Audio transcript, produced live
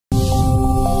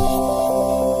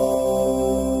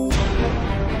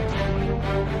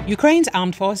Ukraine's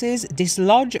armed forces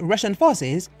dislodge Russian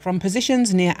forces from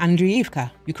positions near Andriivka.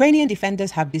 Ukrainian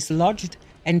defenders have dislodged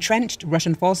entrenched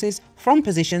Russian forces from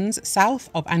positions south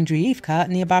of Andriivka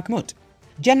near Bakhmut.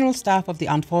 General Staff of the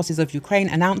Armed Forces of Ukraine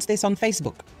announced this on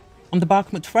Facebook. On the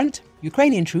Bakhmut front,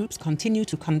 Ukrainian troops continue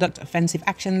to conduct offensive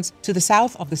actions to the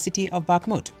south of the city of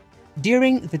Bakhmut.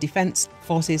 During the Defense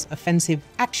Forces' offensive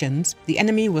actions, the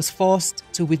enemy was forced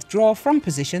to withdraw from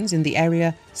positions in the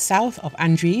area south of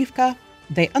Andriivka.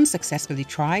 They unsuccessfully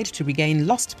tried to regain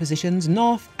lost positions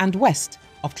north and west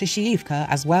of Kyiv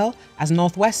as well as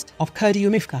northwest of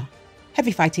Kharkiv.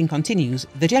 Heavy fighting continues,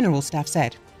 the General Staff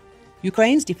said.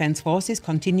 Ukraine's defense forces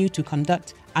continue to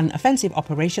conduct an offensive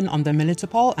operation on the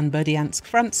Melitopol and Berdyansk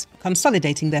fronts,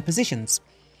 consolidating their positions.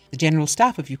 The General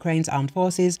Staff of Ukraine's armed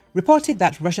forces reported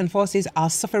that Russian forces are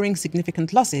suffering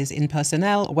significant losses in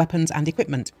personnel, weapons and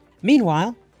equipment.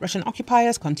 Meanwhile, Russian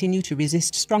occupiers continue to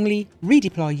resist strongly,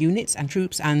 redeploy units and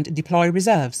troops and deploy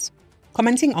reserves.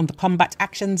 Commenting on the combat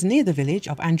actions near the village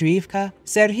of Andriivka,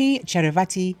 Serhiy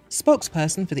Cherevati,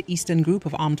 spokesperson for the Eastern Group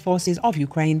of Armed Forces of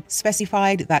Ukraine,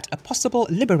 specified that a possible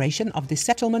liberation of this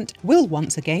settlement will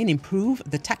once again improve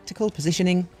the tactical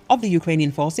positioning of the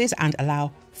Ukrainian forces and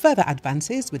allow further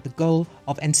advances with the goal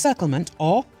of encirclement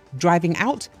or driving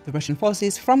out the Russian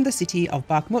forces from the city of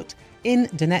Bakhmut in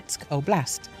Donetsk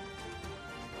Oblast.